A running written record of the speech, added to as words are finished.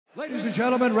Ladies and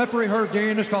gentlemen, referee Herb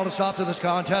Dean has called a stop to this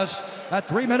contest at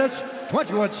 3 minutes,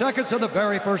 21 seconds of the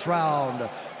very first round.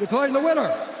 Declaring the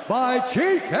winner by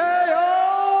TKO,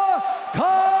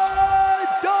 Kai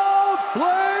Don't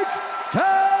Blink,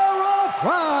 Terra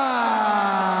France.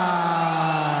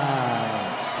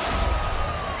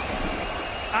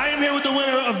 I am here with the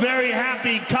winner, a very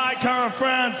happy Kai Kara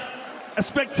France. A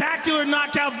spectacular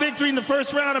knockout victory in the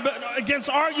first round against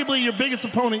arguably your biggest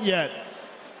opponent yet.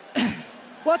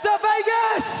 What's up,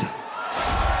 Vegas?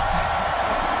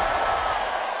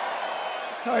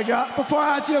 Sorry, Joe. Before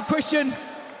I answer your question,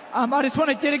 I just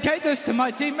want to dedicate this to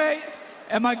my teammate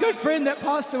and my good friend that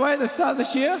passed away at the start of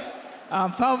this year,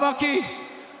 Falvaki.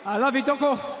 I love you,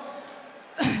 Doko.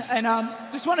 And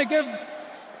just want to give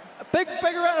a big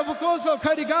round of applause for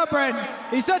Cody Garbrandt.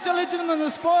 He's such a legend in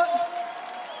the sport.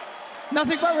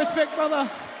 Nothing but respect, brother.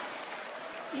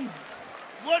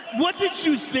 What did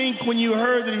you think when you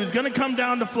heard that he was going to come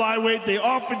down to flyweight? They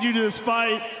offered you to this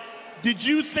fight. Did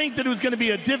you think that it was going to be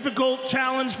a difficult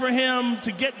challenge for him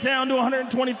to get down to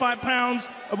 125 pounds,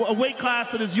 a weight class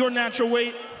that is your natural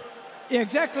weight? Yeah,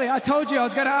 exactly. I told you I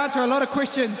was going to answer a lot of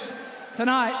questions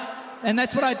tonight, and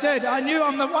that's what I did. I knew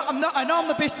I know I'm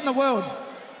the best in the world,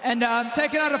 and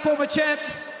taking out a former champ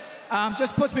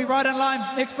just puts me right in line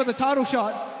next for the title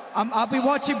shot. I'll be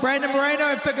watching Brandon Moreno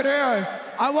and Figueroa.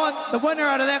 I want the winner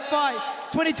out of that fight.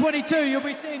 2022, you'll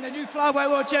be seeing the new flyweight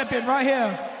world champion right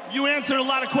here. You answered a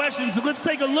lot of questions. Let's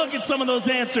take a look at some of those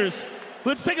answers.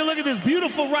 Let's take a look at this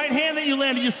beautiful right hand that you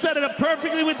landed. You set it up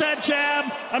perfectly with that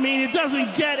jab. I mean, it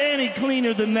doesn't get any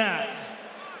cleaner than that.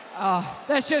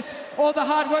 That's just all the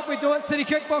hard work we do at City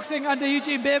Kickboxing under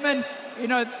Eugene Behrman. You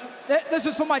know, this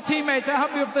is for my teammates that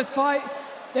helped me with this fight.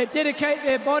 They dedicate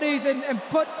their bodies and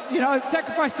put,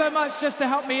 sacrifice so much just to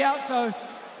help me out. So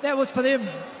that was for them.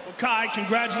 Well, Kai,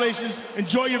 congratulations.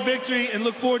 Enjoy your victory and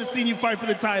look forward to seeing you fight for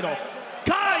the title.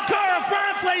 Kai Kara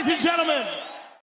France, ladies and gentlemen.